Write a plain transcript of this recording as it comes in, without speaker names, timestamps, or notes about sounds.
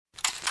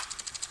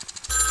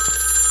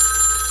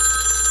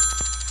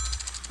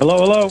Hello,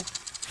 hello.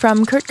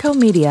 From Kurtco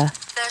Media.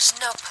 There's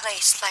no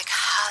place like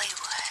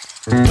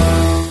Hollywood.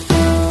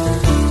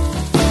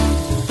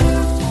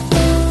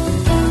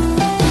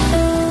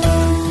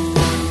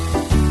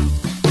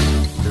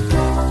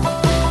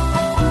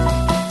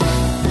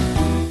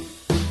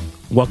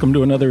 Welcome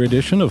to another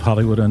edition of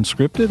Hollywood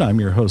Unscripted.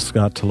 I'm your host,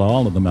 Scott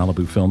Talal of the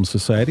Malibu Film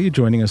Society.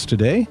 Joining us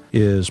today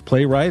is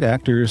playwright,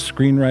 actor,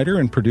 screenwriter,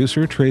 and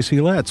producer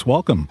Tracy Letts.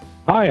 Welcome.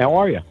 Hi, how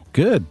are you?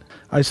 Good.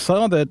 I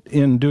saw that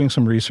in doing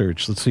some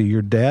research. Let's see,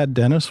 your dad,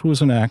 Dennis, was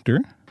an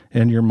actor,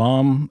 and your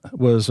mom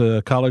was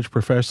a college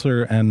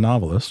professor and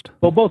novelist.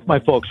 Well, both my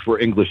folks were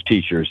English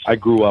teachers. I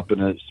grew up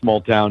in a small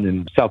town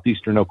in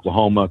southeastern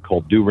Oklahoma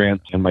called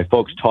Durant, and my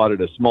folks taught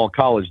at a small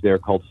college there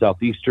called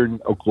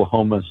Southeastern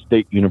Oklahoma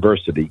State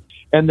University.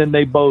 And then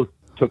they both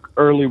took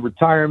early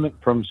retirement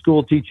from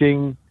school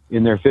teaching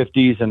in their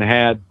 50s and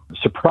had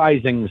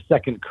surprising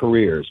second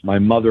careers, my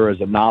mother as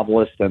a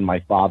novelist and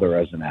my father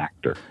as an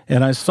actor.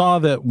 And I saw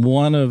that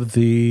one of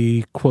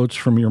the quotes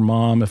from your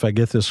mom, if I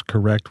get this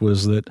correct,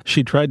 was that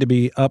she tried to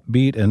be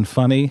upbeat and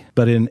funny,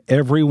 but in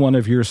every one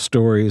of your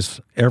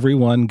stories,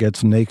 everyone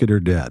gets naked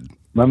or dead.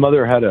 My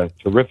mother had a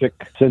terrific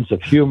sense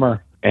of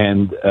humor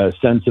and a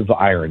sense of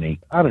irony.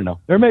 I don't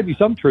know. There may be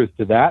some truth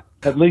to that.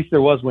 At least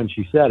there was when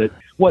she said it.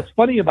 What's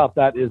funny about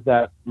that is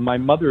that my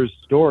mother's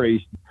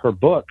stories, her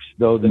books,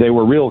 though they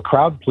were real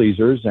crowd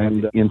pleasers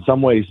and in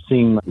some ways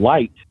seem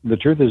light, the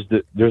truth is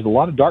that there's a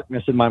lot of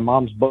darkness in my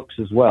mom's books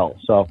as well.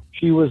 So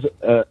she was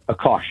a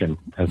caution,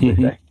 as they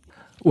say.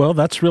 Well,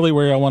 that's really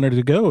where I wanted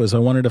to go, is I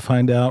wanted to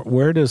find out,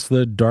 where does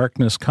the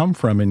darkness come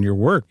from in your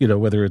work? You know,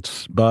 whether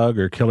it's Bug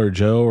or Killer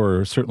Joe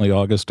or certainly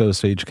August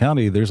Osage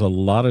County, there's a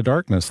lot of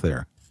darkness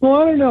there. Well,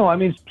 I don't know. I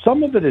mean,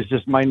 some of it is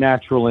just my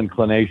natural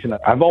inclination.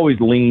 I've always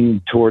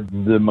leaned toward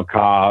the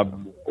macabre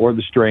or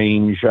the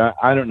strange.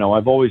 I don't know.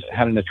 I've always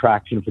had an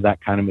attraction for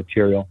that kind of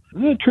material.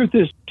 The truth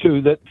is,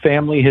 too, that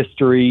family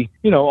history,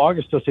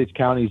 August Osage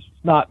County is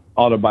not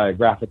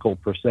autobiographical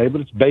per se,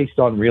 but it's based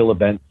on real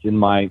events in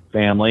my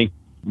family.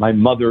 My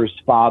mother's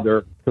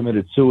father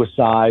committed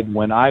suicide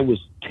when I was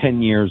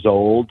 10 years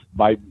old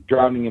by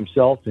drowning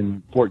himself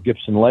in Fort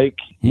Gibson Lake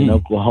in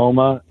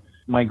Oklahoma.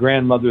 My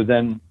grandmother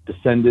then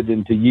descended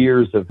into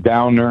years of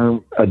downer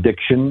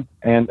addiction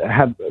and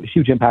had a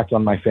huge impact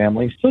on my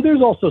family. So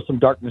there's also some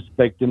darkness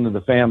baked into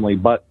the family,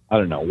 but I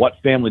don't know.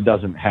 What family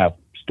doesn't have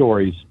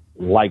stories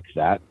like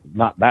that?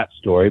 Not that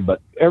story,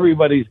 but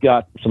everybody's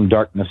got some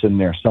darkness in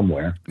there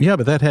somewhere. Yeah,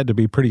 but that had to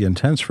be pretty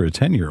intense for a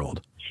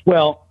 10-year-old.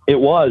 Well,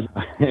 it was.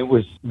 It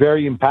was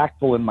very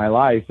impactful in my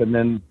life. And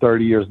then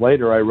 30 years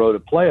later, I wrote a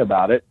play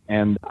about it.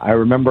 And I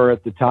remember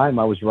at the time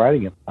I was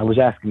writing it, I was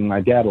asking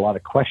my dad a lot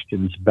of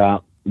questions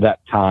about that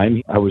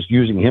time. I was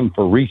using him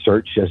for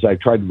research as I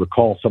tried to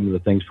recall some of the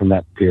things from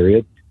that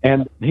period.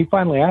 And he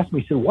finally asked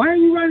me, he said, "Why are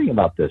you writing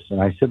about this?"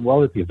 And I said,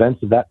 "Well, the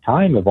events of that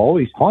time have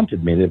always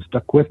haunted me. They've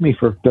stuck with me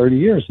for 30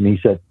 years. And he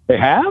said, "They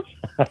have?"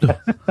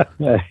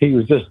 He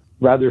was just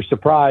rather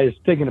surprised,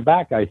 taken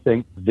aback, I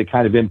think, the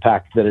kind of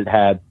impact that it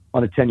had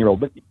on a 10-year-old.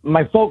 But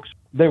my folks,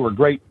 they were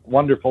great,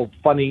 wonderful,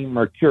 funny,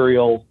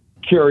 mercurial,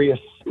 curious,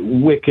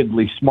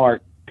 wickedly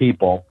smart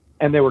people.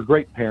 And they were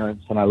great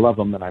parents, and I love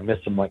them, and I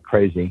miss them like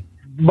crazy.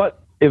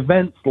 But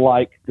events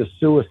like the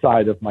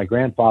suicide of my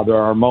grandfather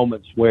are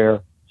moments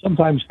where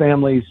sometimes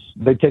families,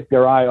 they take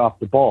their eye off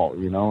the ball,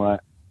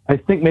 I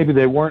think maybe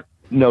they weren't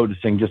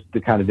noticing just the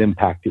kind of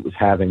impact it was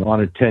having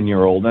on a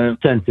 10-year-old and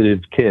a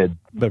sensitive kid.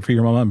 But for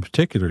your mom in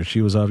particular,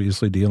 she was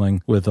obviously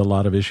dealing with a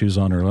lot of issues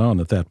on her own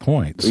at that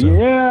point. So.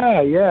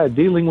 Yeah,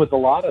 dealing with a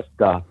lot of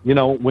stuff.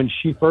 When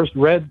she first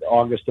read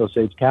August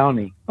Osage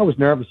County, I was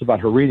nervous about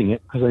her reading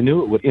it because I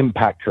knew it would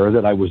impact her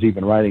that I was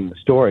even writing the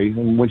story.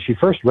 And when she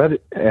first read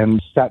it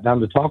and sat down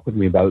to talk with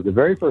me about it, the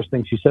very first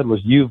thing she said was,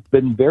 "You've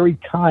been very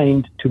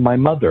kind to my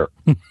mother."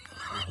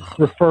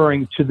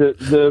 Referring to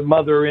the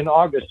mother in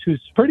August,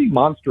 who's a pretty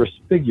monstrous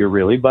figure,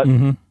 really, but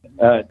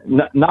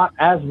not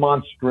as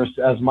monstrous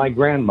as my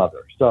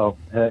grandmother. So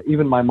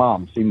even my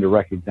mom seemed to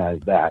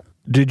recognize that.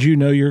 Did you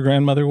know your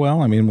grandmother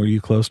well? I mean, were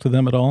you close to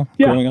them at all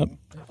growing up?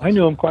 I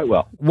knew him quite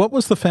well. What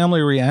was the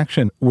family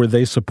reaction? Were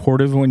they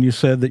supportive when you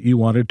said that you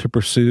wanted to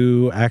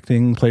pursue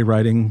acting,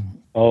 playwriting?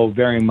 Oh,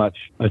 very much.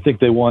 I think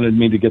they wanted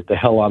me to get the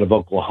hell out of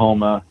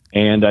Oklahoma.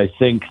 And I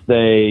think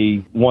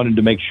they wanted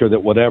to make sure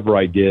that whatever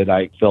I did,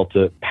 I felt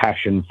a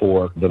passion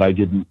for, that I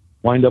didn't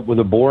wind up with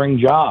a boring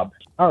job.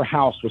 Our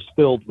house was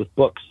filled with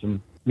books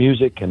and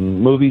music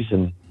and movies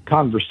and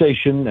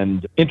conversation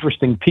and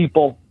interesting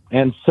people.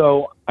 And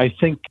so I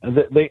think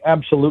that they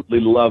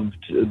absolutely loved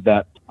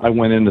that I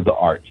went into the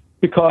arts,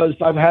 because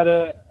I've had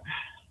a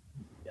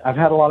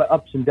lot of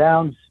ups and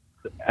downs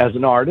as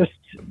an artist,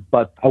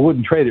 but I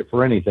wouldn't trade it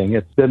for anything.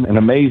 It's been an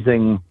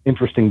amazing,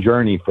 interesting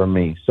journey for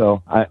me.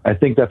 So I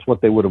think that's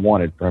what they would have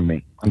wanted from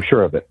me. I'm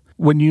sure of it.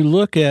 When you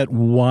look at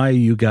why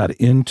you got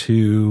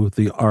into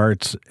the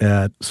arts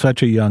at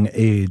such a young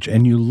age,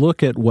 and you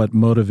look at what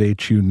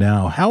motivates you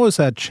now, how has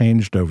that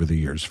changed over the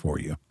years for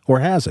you? Or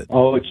has it?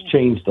 Oh, it's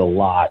changed a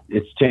lot.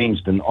 It's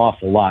changed an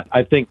awful lot.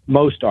 I think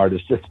most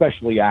artists,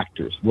 especially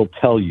actors, will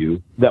tell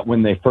you that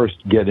when they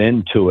first get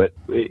into it,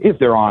 if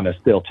they're honest,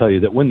 they'll tell you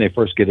that when they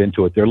first get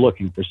into it, they're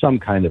looking for some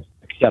kind of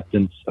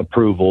acceptance,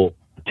 approval,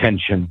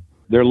 attention.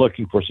 They're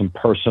looking for some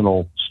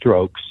personal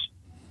strokes.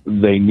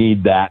 They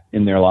need that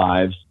in their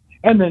lives.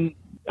 And then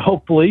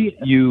hopefully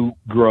you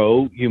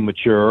grow, you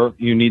mature,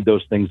 you need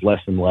those things less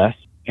and less,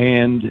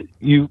 and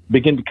you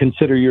begin to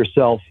consider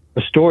yourself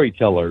a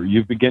storyteller.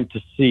 You begin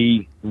to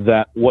see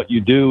that what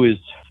you do is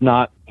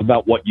not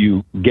about what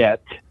you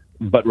get,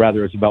 but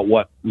rather it's about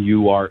what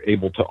you are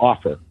able to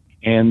offer.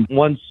 And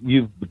once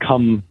you've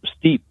become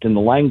steeped in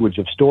the language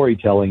of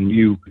storytelling,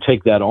 you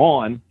take that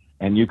on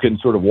and you can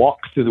sort of walk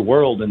through the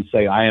world and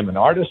say, I am an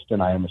artist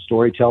and I am a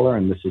storyteller,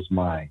 and this is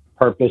my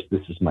purpose,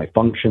 this is my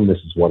function, this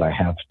is what I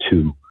have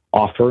to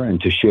offer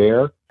and to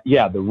share.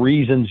 Yeah, the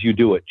reasons you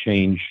do it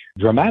change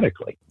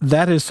dramatically.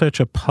 That is such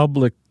a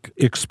public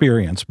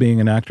experience,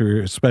 being an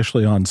actor,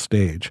 especially on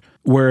stage.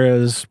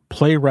 Whereas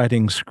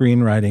playwriting,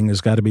 screenwriting has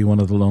got to be one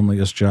of the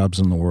loneliest jobs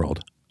in the world.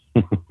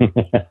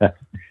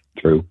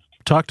 True.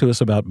 Talk to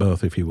us about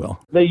both, if you will.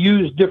 They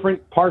use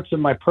different parts of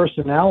my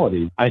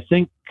personality. I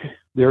think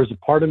there's a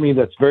part of me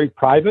that's very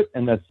private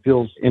and that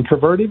feels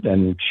introverted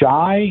and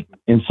shy.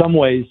 In some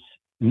ways,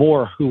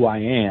 more who I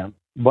am.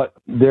 But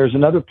there's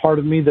another part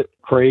of me that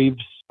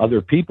craves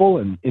other people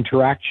and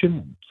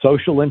interaction,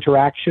 social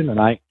interaction. And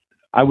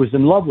I was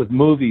in love with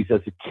movies as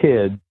a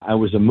kid. I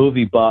was a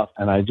movie buff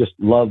and I just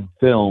loved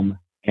film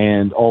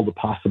and all the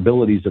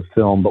possibilities of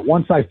film. But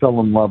once I fell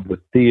in love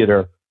with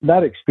theater,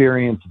 that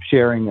experience of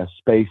sharing a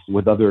space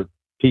with other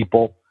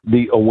people,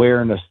 the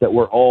awareness that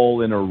we're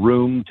all in a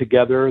room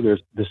together,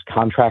 there's this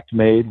contract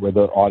made where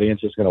the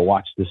audience is going to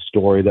watch this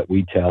story that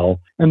we tell,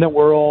 and that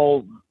we're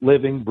all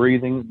living,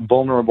 breathing,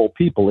 vulnerable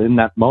people in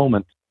that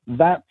moment.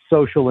 That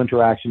social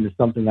interaction is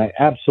something I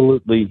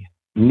absolutely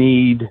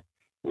need,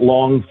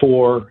 long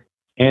for,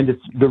 and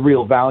it's the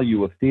real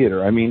value of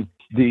theater. I mean,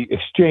 the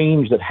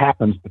exchange that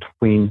happens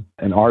between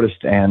an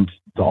artist and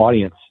the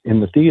audience in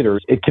the theater,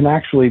 it can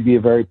actually be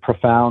a very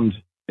profound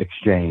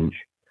exchange.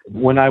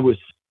 When I was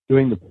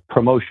doing the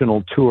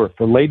promotional tour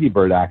for Lady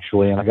Bird,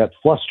 actually, and I got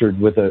flustered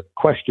with a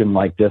question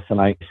like this,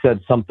 and I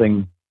said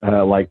something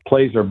like,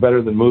 plays are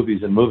better than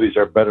movies and movies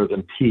are better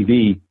than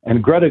TV.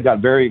 And Greta got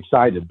very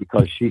excited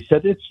because she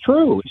said, it's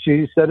true.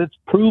 She said, it's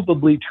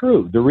provably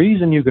true. The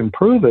reason you can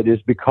prove it is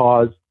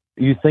because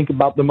you think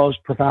about the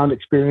most profound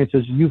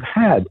experiences you've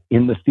had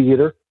in the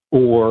theater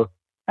or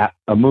at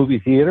a movie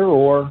theater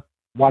or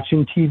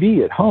watching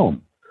TV at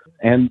home.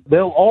 And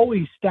they'll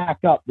always stack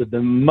up that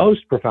the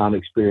most profound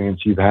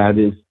experience you've had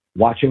is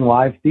watching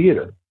live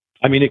theater.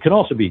 I mean, it can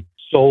also be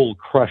soul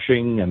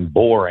crushing and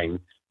boring,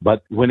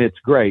 but when it's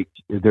great,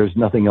 there's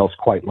nothing else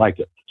quite like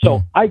it.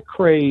 So I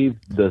crave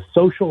the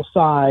social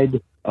side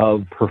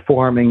of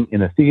performing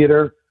in a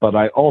theater, but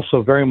I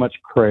also very much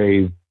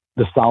crave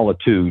the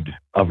solitude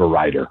of a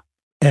writer.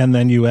 And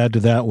then you add to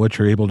that what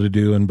you're able to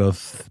do in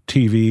both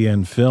TV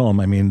and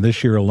film. I mean,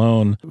 this year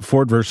alone,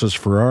 Ford versus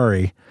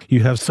Ferrari,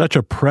 you have such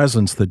a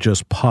presence that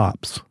just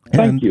pops.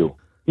 Thank you.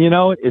 You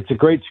know, it's a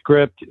great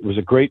script. It was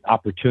a great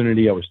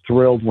opportunity. I was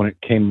thrilled when it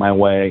came my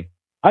way.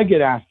 I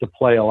get asked to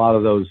play a lot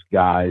of those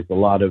guys, a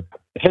lot of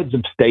heads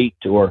of state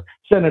or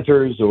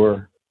senators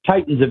or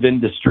titans of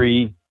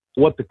industry,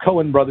 what the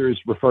Coen brothers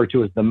refer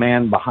to as the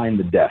man behind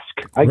the desk.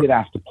 I get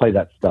asked to play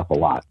that stuff a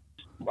lot.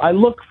 I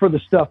look for the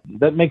stuff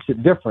that makes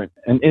it different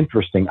and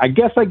interesting. I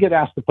guess I get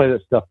asked to play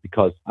that stuff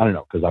because, I don't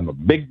know, because I'm a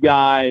big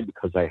guy,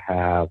 because I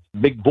have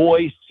big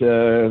voice,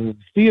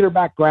 theater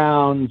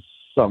background,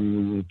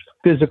 some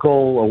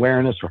physical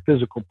awareness or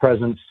physical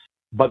presence.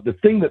 But the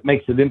thing that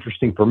makes it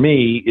interesting for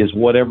me is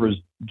whatever's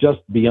just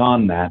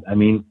beyond that. I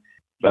mean,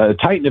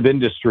 Titan of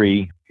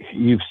Industry,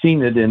 you've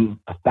seen it in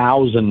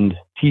 1,000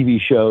 TV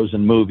shows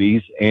and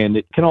movies, and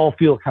it can all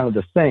feel kind of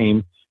the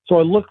same. So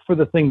I look for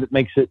the thing that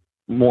makes it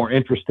more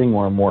interesting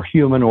or more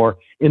human, or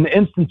in the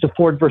instance of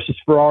Ford versus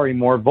Ferrari,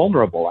 more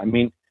vulnerable. I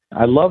mean,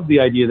 I love the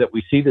idea that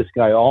we see this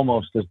guy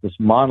almost as this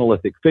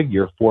monolithic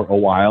figure for a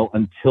while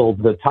until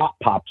the top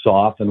pops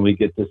off and we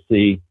get to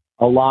see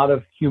a lot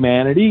of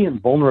humanity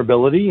and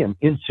vulnerability and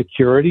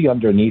insecurity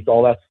underneath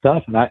all that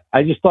stuff. And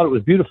I just thought it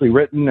was beautifully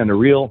written and a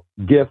real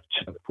gift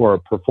for a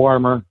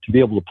performer to be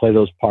able to play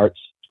those parts.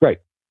 It's great.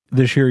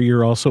 This year,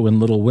 you're also in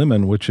Little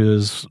Women, which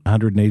is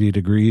 180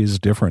 degrees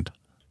different.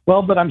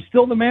 Well, but I'm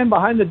still the man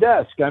behind the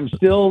desk. I'm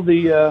still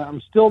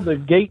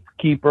the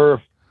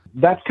gatekeeper.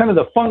 That's kind of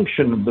the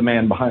function of the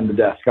man behind the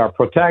desk. Our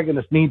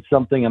protagonist needs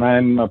something, and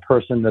I'm a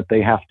person that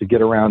they have to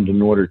get around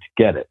in order to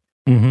get it.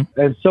 Mm-hmm.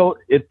 And so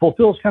it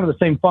fulfills kind of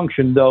the same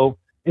function, though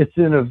it's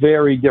in a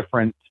very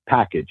different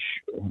package.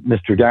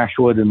 Mr.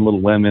 Dashwood in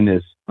Little Women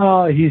is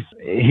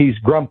he's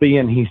grumpy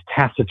and he's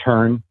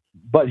taciturn,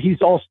 but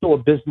he's also a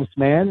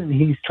businessman and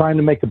he's trying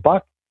to make a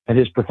buck. at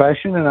his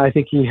profession, and I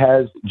think he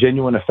has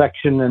genuine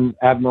affection and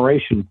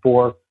admiration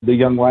for the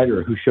young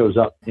writer who shows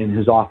up in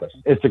his office.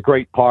 It's a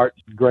great part,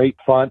 great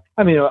fun.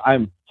 I mean,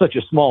 I'm such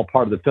a small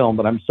part of the film,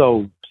 but I'm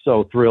so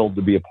thrilled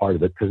to be a part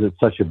of it because it's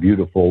such a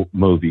beautiful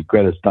movie.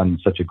 Greta's done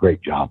such a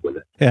great job with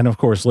it. And of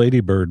course, Lady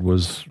Bird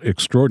was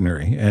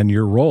extraordinary, and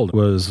your role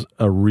was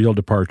a real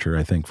departure,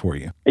 I think, for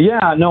you.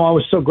 Yeah, no, I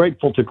was so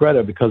grateful to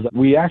Greta because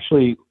we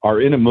actually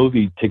are in a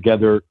movie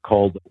together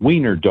called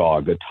Wiener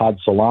Dog, a Todd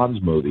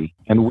Solondz movie.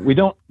 And we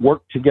don't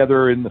work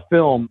together in the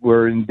film.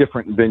 We're in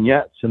different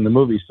vignettes in the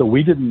movie. So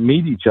we didn't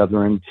meet each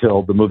other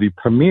until the movie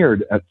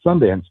premiered at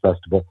Sundance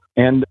Festival.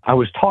 And I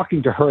was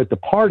talking to her at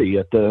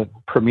the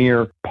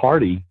premiere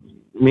party.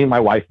 Me and my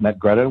wife met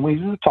Greta, and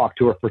we talked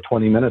to her for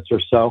 20 minutes or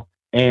so.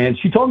 And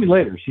she told me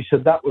later, she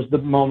said that was the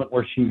moment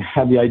where she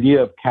had the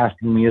idea of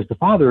casting me as the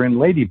father in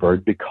Lady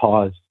Bird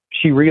because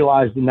she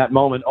realized in that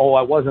moment,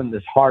 I wasn't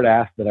this hard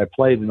ass that I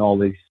played in all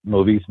these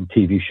movies and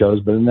TV shows,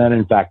 but then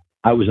in fact,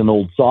 I was an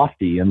old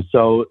softy. And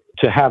so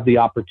to have the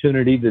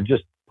opportunity to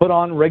just put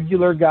on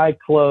regular guy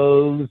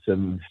clothes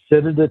and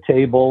sit at a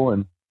table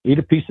and eat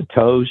a piece of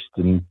toast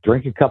and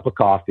drink a cup of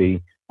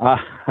coffee,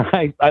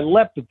 I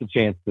leapt at the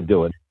chance to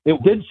do it.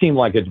 It did seem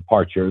like a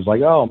departure. It was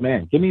like, oh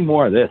man, give me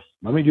more of this.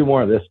 Let me do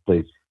more of this,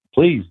 please.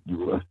 Please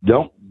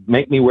don't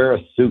make me wear a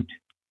suit.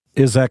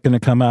 Is that going to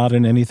come out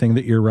in anything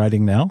that you're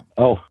writing now?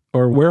 Oh.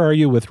 Or where are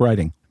you with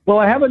writing? Well,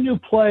 I have a new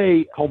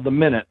play called The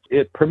Minute.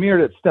 It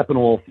premiered at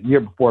Steppenwolf the year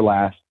before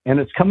last, and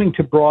it's coming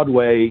to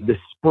Broadway this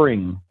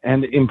spring.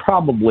 And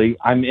improbably,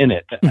 I'm in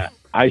it.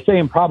 I say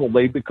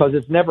improbably because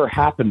it's never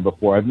happened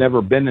before. I've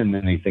never been in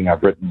anything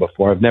I've written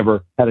before. I've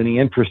never had any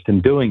interest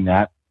in doing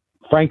that.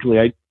 Frankly,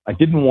 I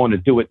didn't want to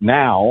do it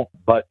now,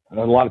 but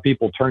a lot of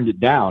people turned it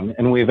down.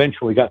 And we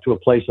eventually got to a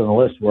place on the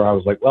list where I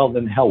was like, well,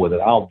 then hell with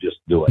it. I'll just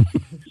do it.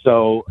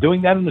 So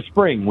doing that in the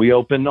spring, we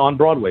open on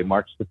Broadway,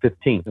 March the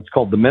 15th. It's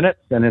called The Minute,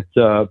 and it's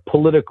a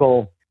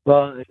political,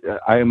 well,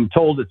 I am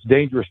told it's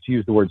dangerous to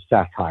use the word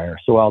satire,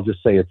 so I'll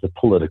just say it's a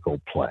political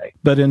play.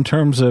 But in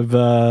terms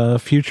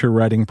of future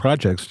writing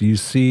projects, do you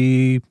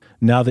see,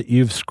 now that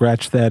you've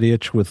scratched that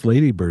itch with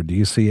Lady Bird, do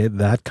you see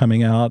that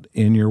coming out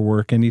in your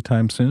work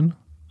anytime soon?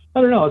 I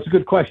don't know. It's a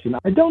good question.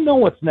 I don't know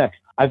what's next.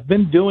 I've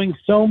been doing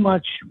so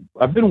much.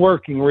 I've been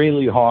working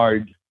really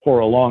hard for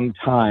a long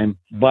time,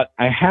 but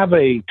I have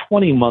a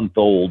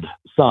 20-month-old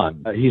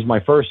son. He's my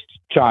first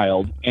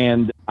child,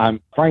 and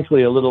I'm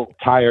frankly a little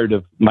tired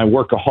of my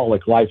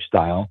workaholic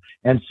lifestyle.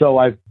 And so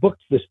I've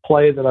booked this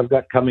play that I've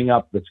got coming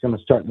up that's going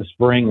to start in the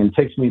spring and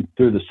takes me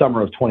through the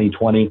summer of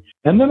 2020.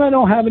 And then I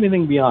don't have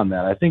anything beyond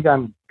that. I think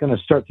I'm going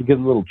to start to get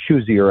a little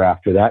choosier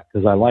after that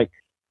because I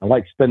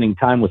like spending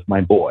time with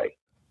my boy.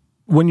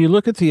 When you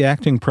look at the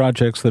acting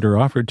projects that are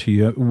offered to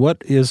you,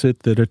 what is it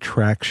that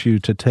attracts you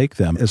to take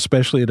them,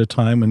 especially at a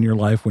time in your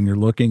life when you're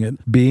looking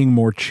at being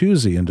more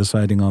choosy and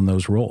deciding on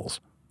those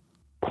roles?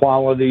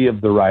 Quality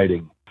of the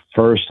writing,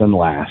 first and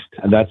last.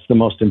 And that's the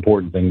most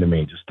important thing to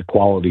me, just the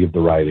quality of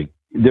the writing.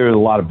 There are a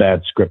lot of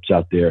bad scripts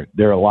out there.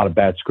 There are a lot of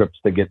bad scripts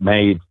that get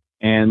made,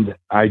 and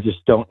I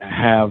just don't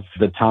have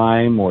the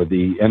time or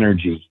the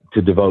energy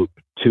to devote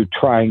to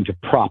trying to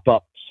prop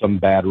up some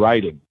bad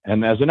writing.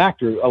 And as an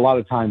actor, a lot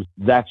of times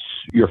that's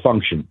your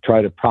function.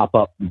 Try to prop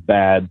up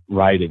bad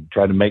writing,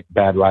 try to make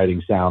bad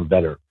writing sound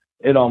better.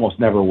 It almost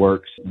never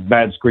works.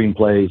 Bad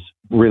screenplays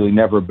really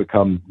never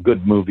become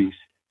good movies.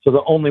 So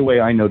the only way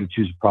I know to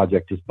choose a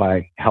project is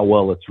by how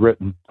well it's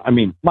written. I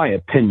mean, my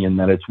opinion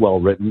that it's well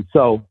written.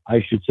 So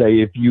I should say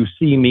if you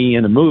see me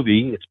in a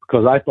movie, it's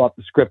because I thought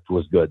the script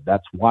was good.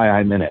 That's why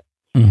I'm in it.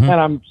 Mm-hmm.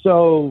 And I'm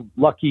so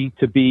lucky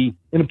to be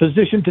in a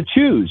position to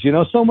choose. You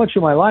know, so much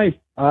of my life,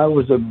 I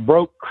was a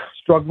broke,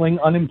 struggling,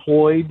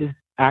 unemployed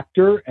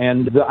actor.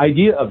 And the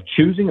idea of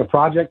choosing a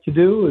project to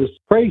do is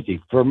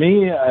crazy. For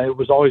me, it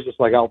was always just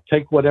like, I'll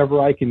take whatever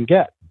I can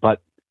get. But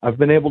I've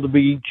been able to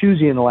be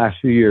choosy in the last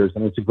few years,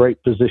 and it's a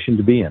great position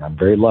to be in. I'm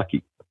very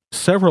lucky.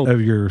 Several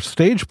of your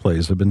stage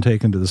plays have been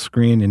taken to the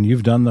screen, and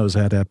you've done those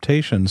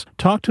adaptations.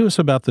 Talk to us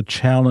about the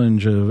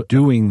challenge of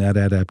doing that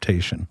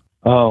adaptation.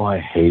 Oh, I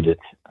hate it.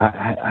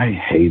 I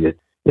hate it.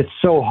 It's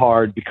so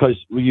hard because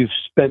you've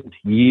spent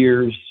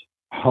years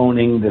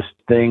honing this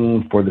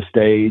thing for the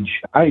stage.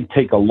 I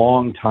take a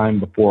long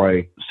time before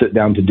I sit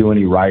down to do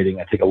any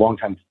writing. I take a long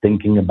time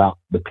thinking about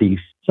the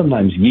piece,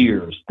 sometimes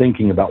years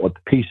thinking about what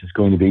the piece is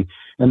going to be.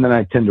 And then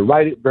I tend to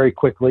write it very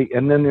quickly.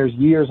 And then there's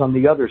years on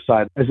the other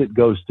side as it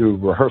goes through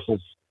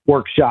rehearsals,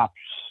 workshops,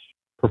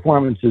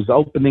 performances,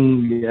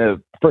 opening,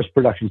 first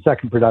production,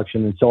 second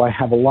production. And so I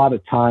have a lot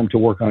of time to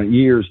work on it,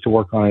 years to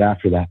work on it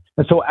after that.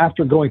 And so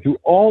after going through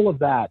all of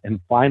that and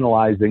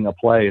finalizing a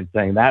play and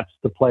saying, that's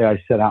the play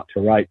I set out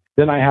to write,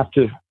 then I have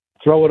to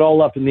throw it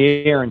all up in the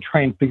air and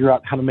try and figure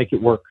out how to make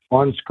it work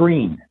on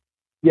screen.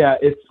 Yeah,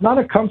 it's not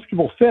a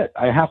comfortable fit,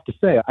 I have to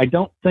say. I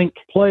don't think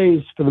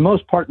plays, for the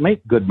most part,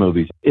 make good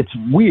movies. It's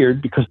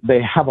weird because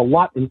they have a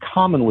lot in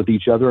common with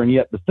each other, and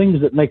yet the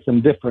things that make them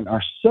different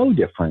are so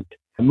different.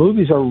 The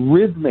movies are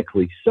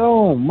rhythmically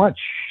so much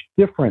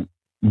different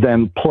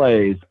than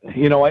plays.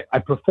 You know, I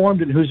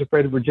performed in Who's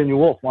Afraid of Virginia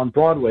Woolf on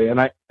Broadway,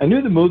 and I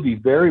knew the movie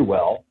very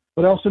well,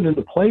 but I also knew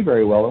the play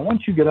very well. And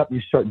once you get up and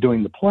you start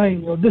doing the play,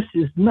 you know, this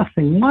is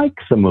nothing like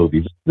the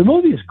movie. The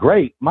movie is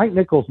great. Mike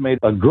Nichols made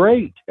a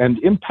great and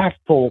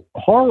impactful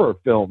horror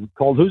film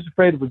called Who's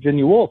Afraid of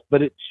Virginia Woolf,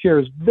 but it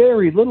shares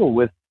very little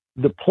with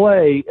the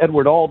play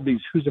Edward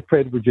Albee's Who's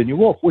Afraid of Virginia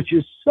Woolf, which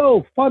is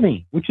so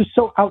funny, which is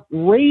so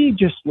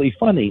outrageously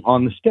funny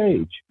on the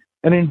stage.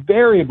 And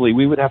invariably,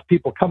 we would have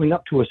people coming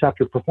up to us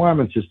after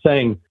performances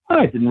saying,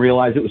 I didn't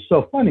realize it was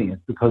so funny.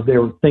 It's because they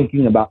were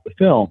thinking about the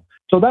film.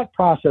 So that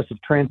process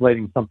of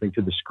translating something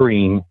to the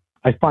screen,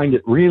 I find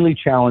it really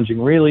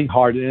challenging, really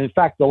hard. And in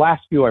fact, the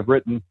last few I've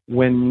written,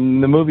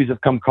 when the movies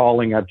have come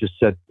calling, I've just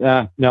said,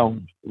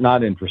 no,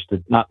 not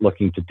interested, not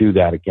looking to do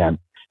that again.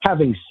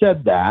 Having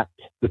said that,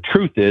 the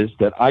truth is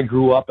that I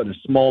grew up in a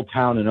small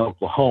town in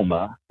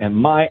Oklahoma, and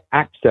my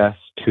access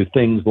to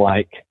things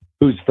like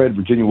Who's Afraid of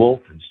Virginia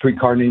Woolf and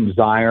Streetcar Named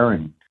Desire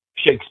and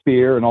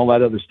Shakespeare and all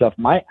that other stuff,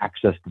 my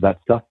access to that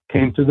stuff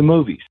came through the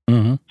movies.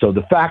 Mm-hmm. So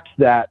the fact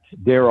that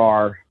there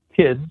are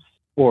kids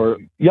or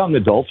young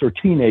adults or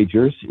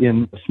teenagers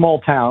in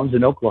small towns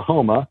in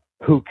Oklahoma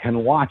who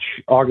can watch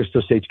August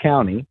Osage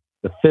County,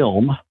 the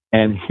film,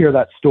 and hear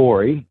that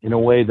story in a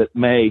way that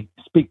may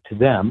speak to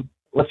them,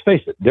 let's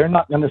face it, they're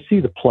not going to see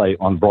the play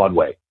on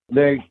Broadway.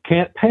 They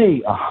can't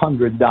pay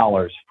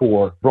 $100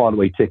 for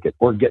Broadway ticket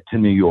or get to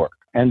New York.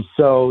 And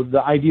so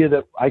the idea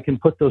that I can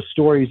put those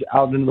stories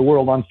out into the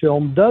world on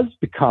film does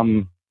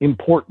become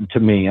important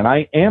to me. And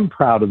I am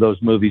proud of those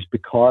movies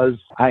because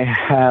I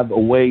have a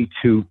way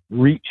to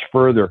reach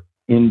further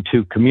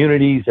into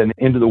communities and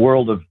into the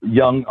world of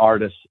young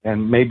artists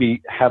and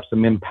maybe have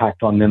some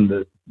impact on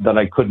them that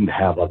I couldn't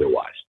have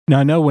otherwise. Now,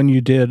 I know when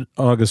you did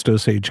August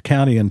Osage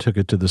County and took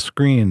it to the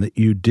screen that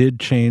you did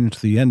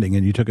change the ending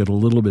and you took it a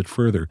little bit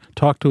further.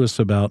 Talk to us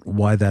about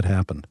why that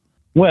happened.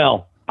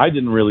 Well, I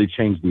didn't really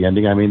change the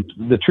ending. I mean,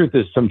 the truth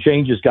is some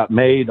changes got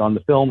made on the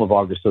film of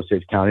August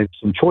Osage County.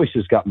 Some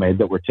choices got made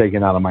that were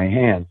taken out of my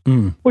hands,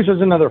 which is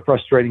another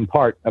frustrating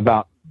part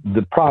about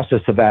the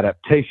process of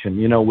adaptation.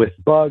 You know, with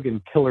Bug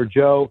and Killer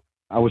Joe,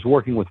 I was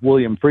working with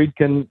William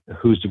Friedkin,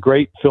 who's a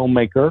great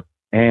filmmaker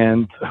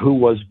and who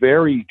was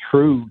very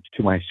true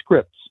to my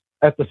scripts.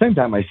 At the same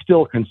time, I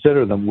still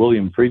consider them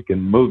William Friedkin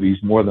movies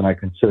more than I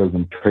consider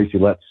them Tracy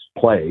Letts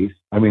plays.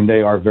 I mean,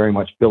 they are very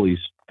much Billy's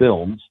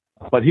films.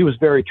 But he was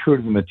very true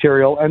to the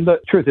material. And the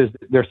truth is,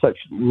 they're such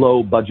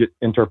low-budget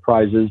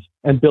enterprises,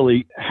 and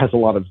Billy has a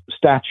lot of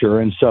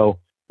stature, and so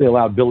they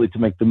allowed Billy to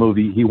make the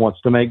movie he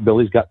wants to make.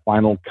 Billy's got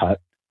final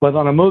cut. But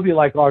on a movie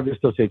like August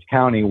Osage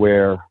County,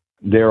 where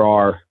there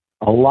are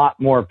a lot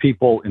more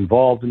people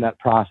involved in that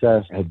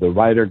process, and the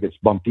writer gets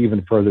bumped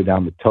even further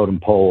down the totem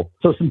pole.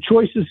 So some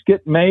choices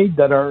get made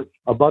that are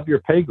above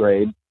your pay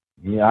grade.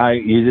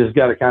 You just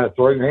got to kind of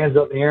throw your hands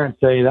up in the air and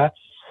say, that's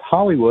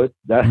Hollywood.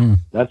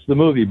 That's the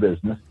movie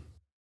business.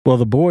 Well,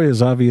 the boy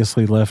has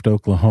obviously left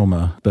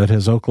Oklahoma, but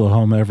has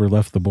Oklahoma ever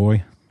left the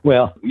boy?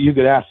 Well, you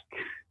could ask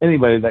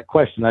anybody that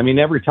question. I mean,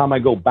 every time I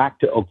go back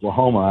to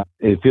Oklahoma,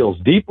 it feels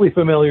deeply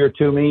familiar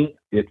to me.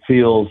 It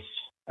feels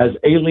as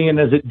alien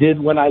as it did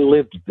when I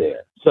lived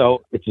there.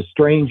 So it's a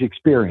strange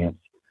experience.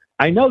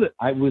 I know that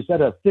I was at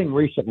a thing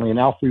recently and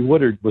Alfre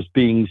Woodard was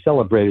being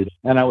celebrated,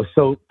 and I was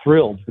so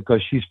thrilled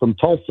because she's from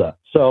Tulsa.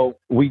 So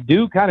we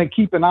do kind of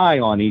keep an eye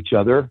on each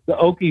other. The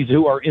Okies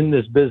who are in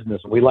this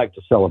business, we like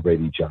to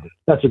celebrate each other.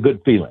 That's a good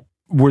feeling.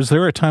 Was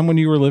there a time when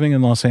you were living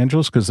in Los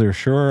Angeles? Because there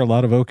sure are a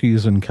lot of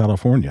Okies in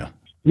California.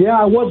 Yeah,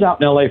 I was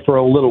out in L.A. for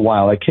a little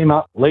while. I came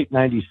out late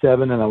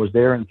 97, and I was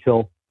there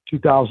until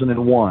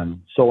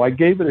 2001. So I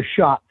gave it a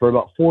shot for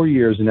about 4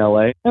 years in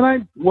L.A., and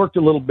I worked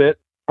a little bit.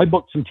 I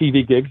booked some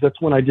TV gigs.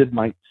 That's when I did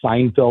my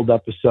Seinfeld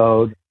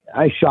episode.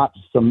 I shot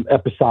some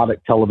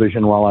episodic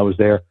television while I was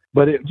there,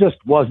 but it just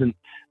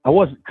I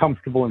wasn't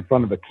comfortable in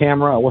front of a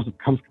camera. I wasn't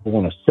comfortable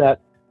on a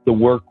set. The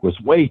work was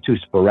way too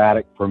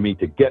sporadic for me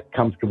to get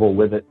comfortable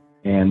with it.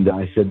 And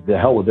I said, the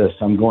hell with this.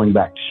 I'm going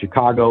back to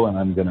Chicago, and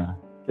I'm going to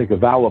take a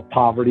vow of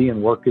poverty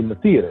and work in the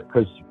theater.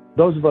 Because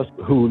those of us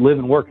who live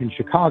and work in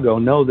Chicago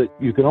know that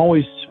you can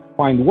always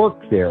find work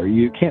there.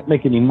 You can't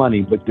make any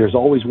money, but there's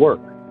always work,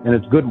 and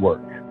it's good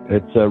work.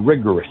 It's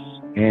rigorous.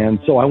 And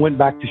so I went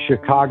back to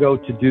Chicago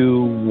to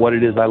do what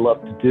it is I love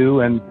to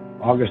do. And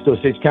August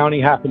Osage County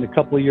happened a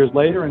couple of years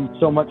later, and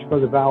so much for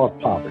the vow of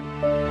poverty.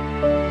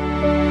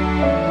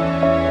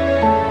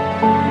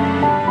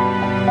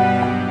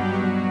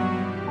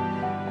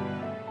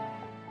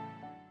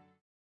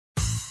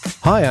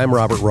 Hi, I'm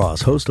Robert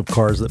Ross, host of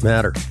Cars That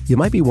Matter. You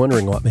might be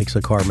wondering what makes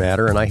a car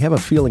matter, and I have a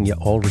feeling you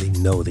already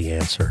know the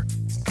answer.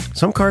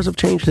 Some cars have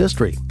changed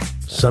history.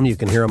 Some you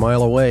can hear a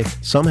mile away.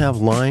 Some have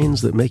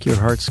lines that make your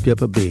heart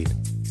skip a beat.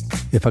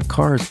 If a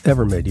car's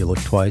ever made you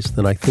look twice,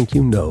 then I think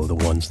you know the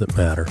ones that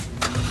matter.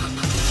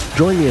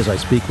 Join me as I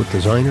speak with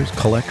designers,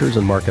 collectors,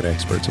 and market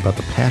experts about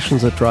the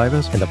passions that drive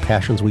us and the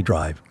passions we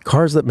drive.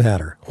 Cars That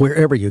Matter,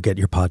 wherever you get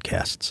your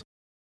podcasts.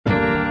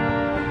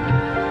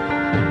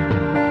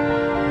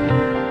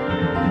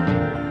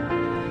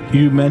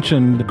 You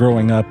mentioned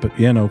growing up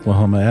in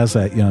Oklahoma as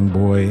that young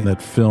boy,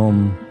 that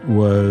film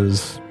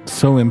was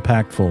so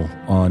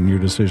impactful on your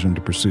decision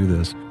to pursue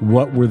this.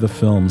 What were the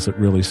films that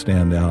really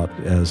stand out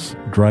as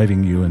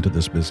driving you into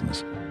this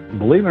business?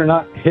 Believe it or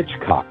not,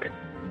 Hitchcock.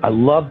 I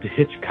loved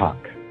Hitchcock.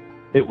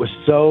 It was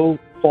so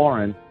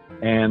foreign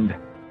and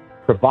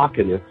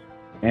provocative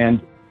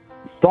and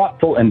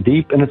thoughtful and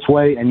deep in its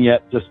way, and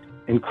yet just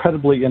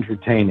incredibly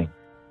entertaining.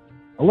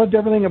 I loved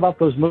everything about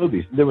those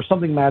movies. There was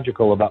something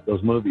magical about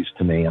those movies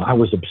to me, and I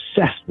was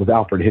obsessed with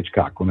Alfred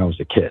Hitchcock when I was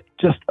a kid.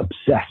 Just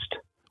obsessed.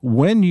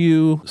 When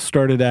you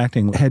started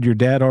acting, had your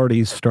dad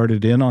already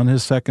started in on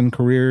his second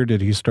career?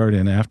 Did he start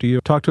in after you?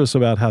 Talk to us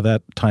about how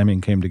that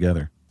timing came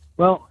together.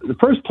 Well, the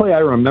first play I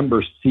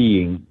remember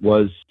seeing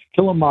was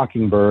Kill a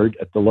Mockingbird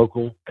at the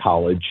local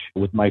college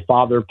with my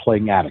father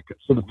playing Atticus.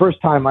 So the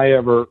first time I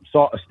ever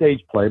saw a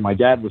stage play, my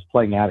dad was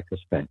playing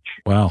Atticus Finch.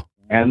 Wow.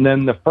 And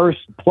then the first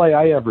play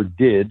I ever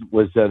did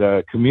was at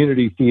a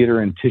community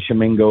theater in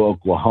Tishomingo,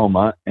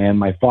 Oklahoma, and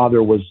my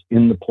father was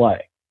in the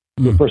play.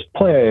 The first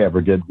play I ever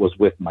did was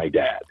with my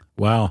dad.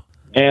 Wow.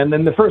 And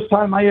then the first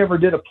time I ever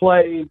did a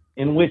play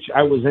in which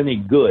I was any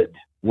good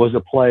was a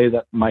play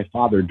that my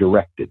father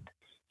directed.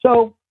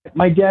 So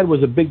my dad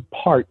was a big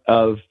part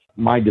of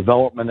my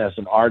development as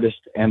an artist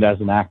and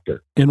as an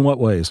actor. In what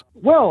ways?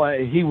 Well,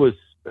 he was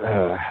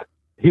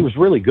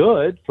really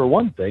good, for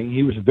one thing.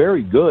 He was a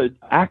very good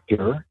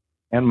actor.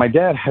 And my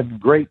dad had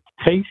great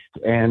taste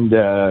and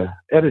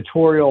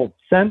editorial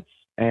sense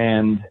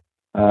and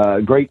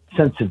great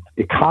sense of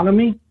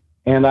economy.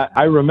 And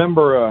I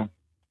remember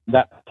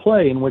that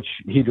play in which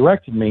he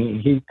directed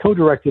me. He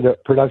co-directed a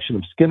production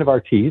of Skin of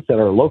Our Teeth at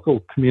our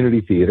local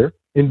community theater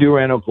in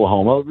Durant,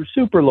 Oklahoma. It was a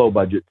super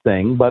low-budget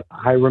thing, but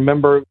I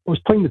remember I was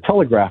playing the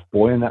telegraph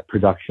boy in that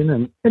production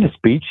and in a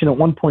speech. And at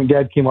one point,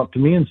 Dad came up to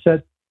me and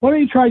said, "Why don't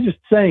you try just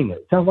saying it?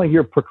 It sounds like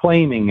you're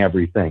proclaiming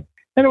everything."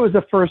 And it was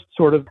the first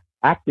sort of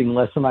acting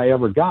lesson I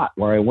ever got,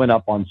 where I went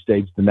up on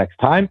stage the next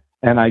time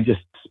and I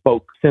just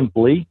spoke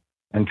simply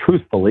and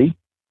truthfully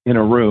in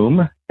a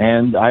room,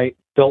 and I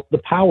felt the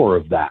power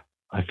of that.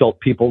 I felt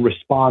people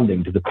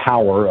responding to the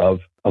power of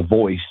a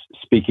voice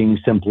speaking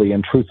simply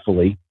and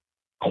truthfully,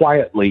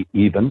 quietly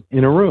even,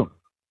 in a room,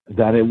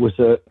 that it was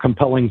a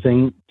compelling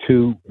thing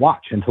to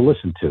watch and to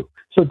listen to.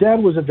 So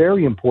Dad was a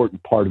very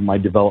important part of my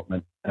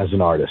development as an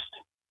artist.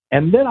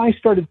 And then I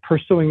started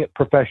pursuing it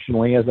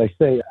professionally. As I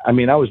say, I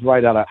was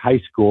right out of high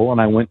school and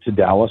I went to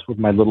Dallas with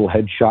my little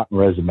headshot and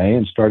resume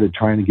and started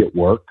trying to get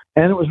work.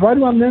 And it was right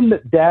around then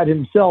that Dad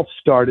himself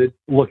started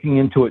looking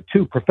into it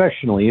too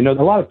professionally. You know,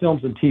 a lot of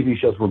films and TV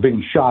shows were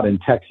being shot in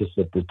Texas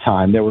at the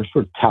time. They were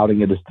sort of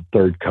touting it as the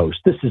third coast.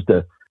 This is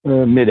the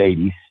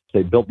mid-'80s.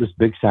 They built this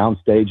big sound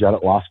stage out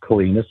at Las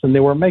Colinas and they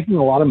were making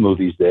a lot of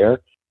movies there.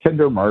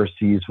 Tender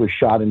Mercies was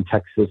shot in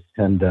Texas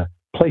and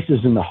Places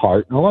in the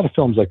Heart, and a lot of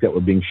films like that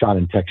were being shot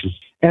in Texas.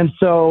 And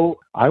so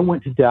I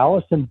went to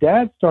Dallas, and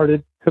Dad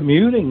started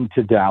commuting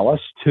to Dallas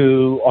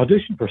to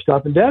audition for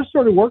stuff, and Dad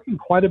started working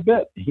quite a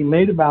bit. He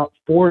made about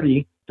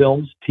 40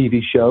 films,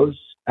 TV shows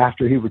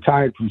after he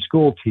retired from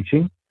school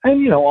teaching,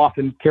 and,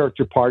 often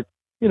character parts,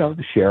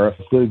 the sheriff,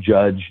 the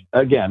judge,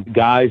 again,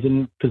 guys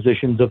in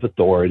positions of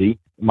authority.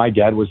 My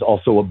dad was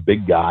also a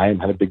big guy and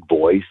had a big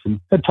voice and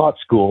had taught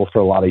school for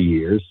a lot of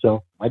years.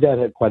 So my dad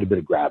had quite a bit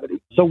of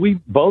gravity. So we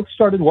both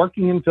started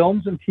working in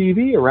films and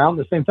TV around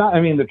the same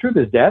time. The truth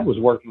is Dad was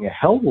working a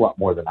hell of a lot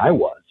more than I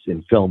was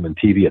in film and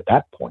TV at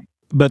that point.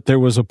 But there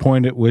was a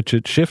point at which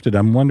it shifted.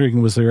 I'm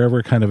wondering, was there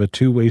ever kind of a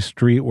two-way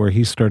street where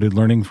he started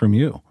learning from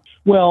you?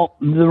 Well,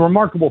 the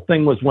remarkable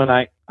thing was when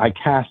I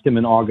cast him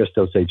in August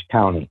Osage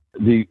County,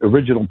 the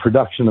original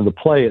production of the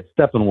play at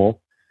Steppenwolf.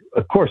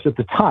 Of course, at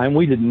the time,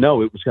 we didn't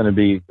know it was going to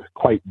be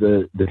quite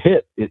the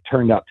hit it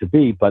turned out to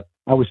be, but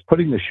I was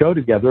putting the show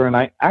together, and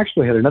I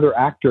actually had another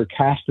actor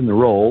cast in the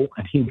role,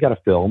 and he got a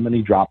film, and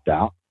he dropped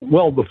out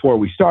well before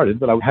we started,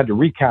 but I had to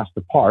recast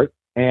the part,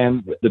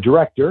 and the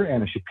director,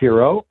 Anna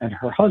Shapiro, and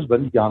her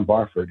husband, Jan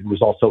Barford, who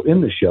was also in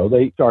the show,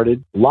 they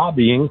started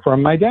lobbying for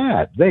my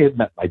dad. They had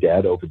met my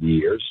dad over the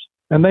years,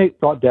 and they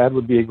thought Dad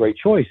would be a great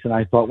choice, and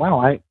I thought,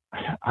 wow,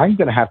 I'm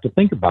going to have to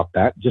think about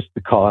that just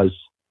because...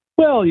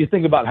 Well, you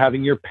think about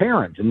having your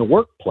parent in the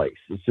workplace.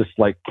 It's just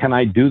like, can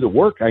I do the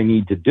work I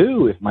need to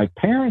do if my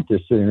parent is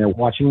sitting there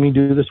watching me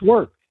do this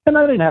work? And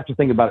I didn't have to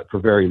think about it for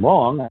very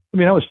long.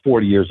 I was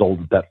 40 years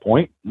old at that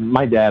point.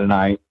 My dad and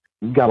I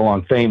got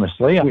along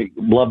famously. We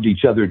loved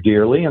each other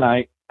dearly, and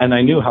I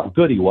knew how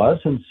good he was.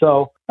 And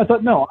so I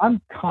thought, no,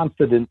 I'm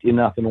confident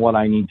enough in what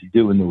I need to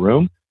do in the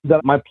room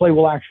that my play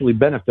will actually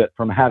benefit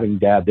from having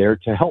Dad there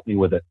to help me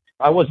with it.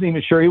 I wasn't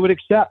even sure he would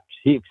accept.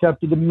 He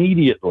accepted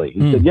immediately.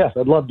 He said, yes,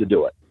 I'd love to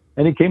do it.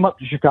 And he came up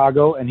to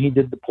Chicago and he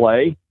did the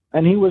play,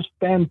 and he was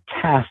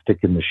fantastic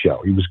in the show.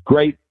 He was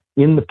great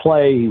in the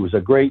play. He was a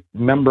great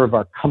member of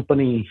our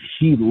company.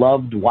 He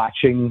loved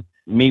watching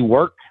me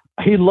work.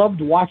 He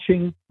loved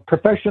watching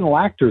professional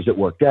actors at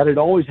work. Dad had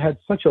always had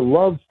such a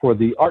love for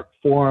the art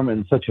form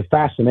and such a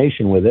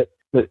fascination with it.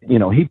 that,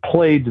 he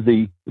played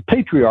the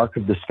patriarch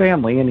of this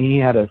family, and he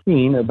had a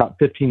scene about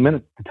 15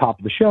 minutes at the top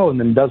of the show and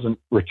then doesn't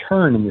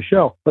return in the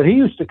show. But he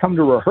used to come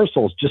to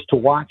rehearsals just to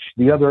watch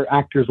the other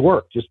actors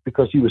work, just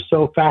because he was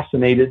so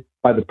fascinated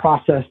by the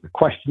process, the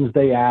questions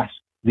they asked,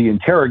 the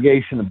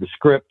interrogation of the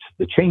script,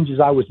 the changes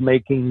I was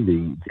making,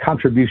 the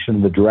contribution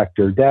of the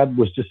director. Dad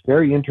was just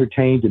very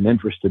entertained and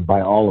interested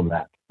by all of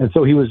that. And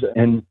so he was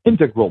an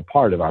integral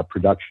part of our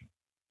production.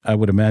 I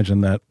would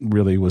imagine that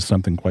really was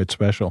something quite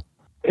special.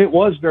 It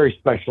was very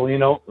special.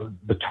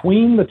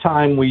 Between the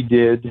time we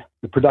did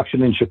the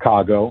production in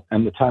Chicago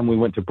and the time we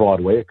went to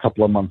Broadway, a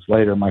couple of months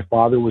later, my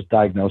father was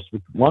diagnosed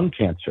with lung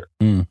cancer.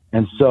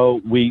 And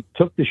so we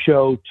took the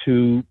show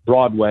to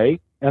Broadway,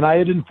 and I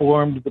had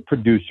informed the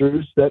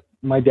producers that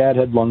my dad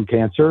had lung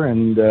cancer,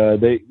 and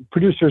the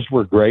producers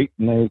were great,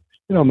 and they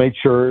made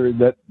sure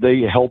that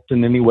they helped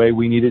in any way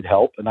we needed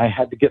help. And I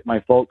had to get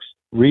my folks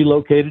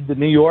relocated to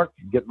New York,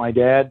 get my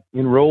dad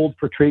enrolled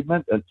for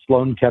treatment at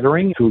Sloan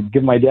Kettering to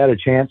give my dad a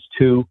chance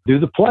to do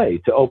the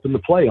play, to open the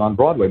play on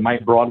Broadway, my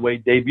Broadway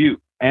debut,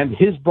 and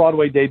his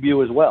Broadway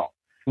debut as well.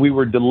 We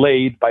were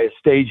delayed by a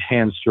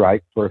stagehand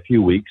strike for a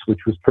few weeks, which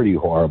was pretty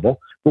horrible.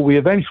 But we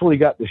eventually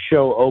got the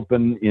show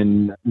open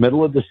in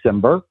middle of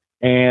December,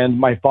 and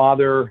my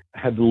father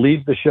had to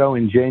leave the show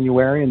in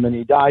January, and then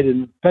he died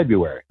in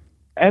February.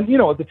 And,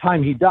 at the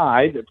time he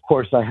died, of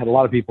course, I had a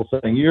lot of people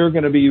saying, you're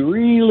going to be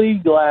really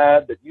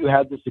glad that you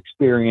had this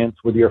experience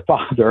with your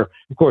father.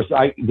 Of course,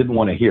 I didn't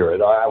want to hear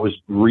it. I was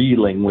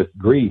reeling with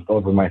grief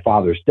over my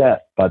father's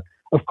death. But,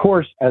 of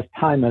course, as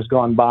time has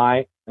gone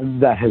by,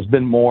 that has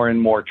been more and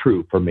more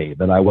true for me,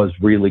 that I was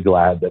really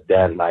glad that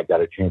Dad and I got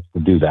a chance to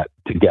do that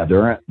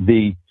together.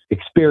 The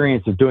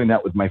experience of doing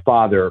that with my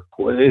father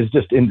is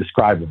just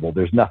indescribable.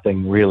 There's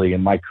nothing really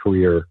in my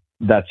career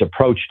that's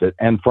approached it.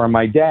 And for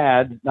my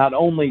dad, not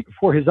only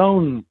for his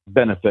own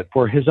benefit,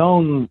 for his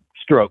own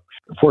strokes,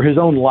 for his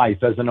own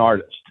life as an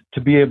artist,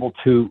 to be able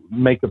to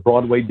make a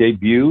Broadway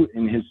debut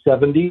in his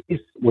 70s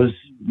was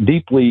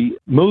deeply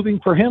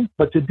moving for him.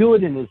 But to do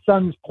it in his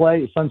son's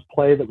play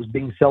that was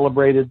being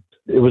celebrated,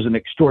 it was an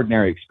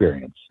extraordinary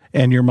experience.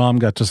 And your mom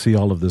got to see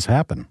all of this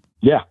happen.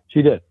 Yeah,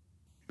 she did.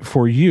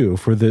 For you,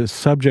 for the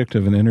subject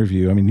of an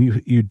interview, I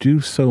mean, you do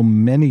so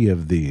many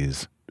of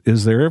these.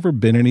 Is there ever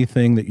been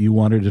anything that you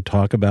wanted to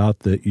talk about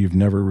that you've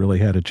never really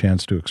had a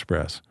chance to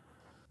express?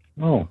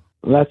 Oh,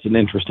 that's an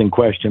interesting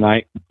question.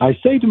 I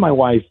say to my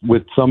wife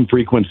with some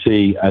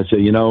frequency, I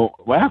say,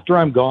 after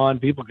I'm gone,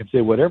 people can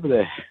say whatever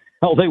the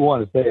hell they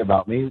want to say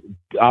about me.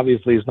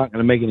 Obviously, it's not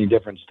going to make any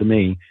difference to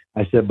me.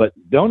 I said, but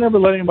don't ever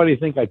let anybody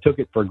think I took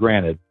it for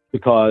granted,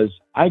 because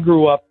I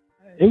grew up,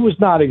 it was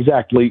not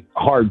exactly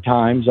hard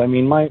times. I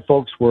mean, my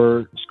folks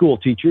were school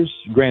teachers,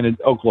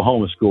 granted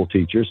Oklahoma school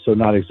teachers, so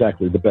not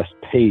exactly the best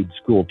paid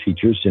school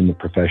teachers in the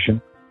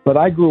profession. But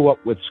I grew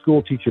up with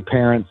school teacher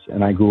parents,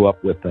 and I grew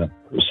up with a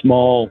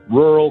small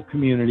rural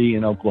community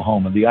in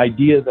Oklahoma. The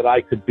idea that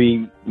I could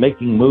be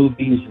making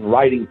movies and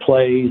writing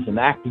plays and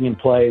acting in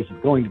plays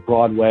and going to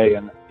Broadway,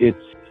 and it's,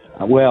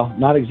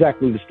 not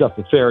exactly the stuff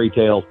of fairy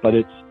tales, but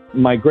it's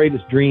my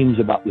greatest dreams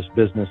about this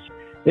business.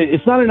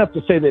 It's not enough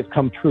to say they've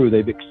come true.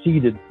 They've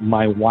exceeded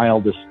my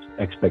wildest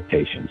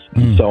expectations.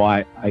 So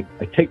I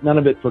take none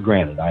of it for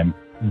granted. I'm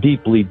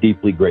deeply,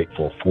 deeply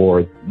grateful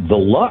for the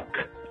luck.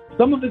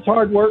 Some of it's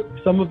hard work,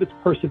 some of it's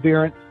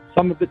perseverance,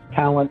 some of it's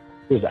talent.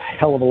 There's a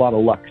hell of a lot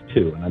of luck,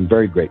 too, and I'm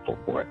very grateful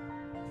for it.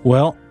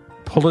 Well,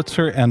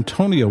 Pulitzer and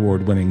Tony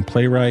Award-winning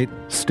playwright,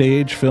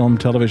 stage, film,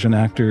 television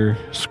actor,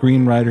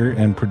 screenwriter,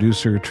 and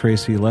producer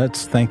Tracy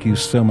Letts, thank you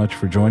so much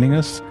for joining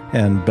us,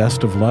 and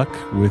best of luck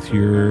with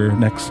your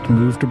next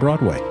move to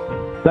Broadway.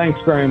 Thanks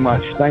very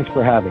much. Thanks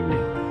for having me.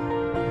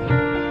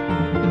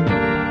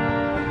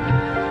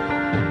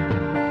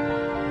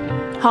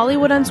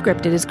 Hollywood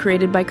Unscripted is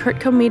created by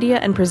Kurtco Media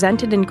and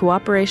presented in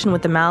cooperation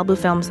with the Malibu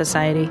Film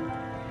Society.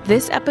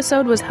 This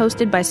episode was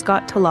hosted by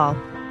Scott Talal,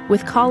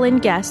 with call-in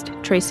guest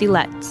Tracy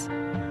Letts.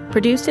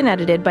 Produced and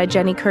edited by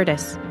Jenny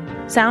Curtis.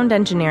 Sound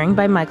engineering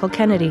by Michael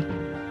Kennedy.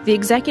 The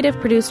executive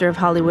producer of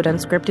Hollywood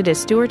Unscripted is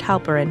Stuart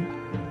Halperin.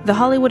 The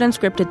Hollywood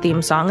Unscripted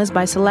theme song is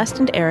by Celeste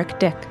and Eric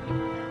Dick.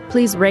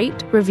 Please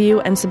rate,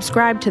 review, and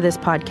subscribe to this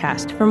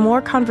podcast for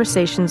more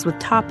conversations with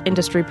top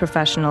industry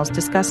professionals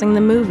discussing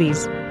the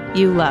movies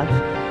you love.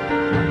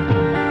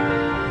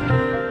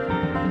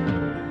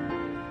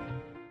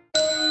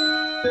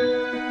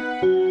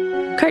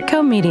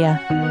 Kurtco Media.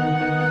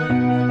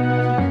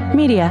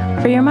 Media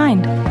for your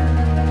mind.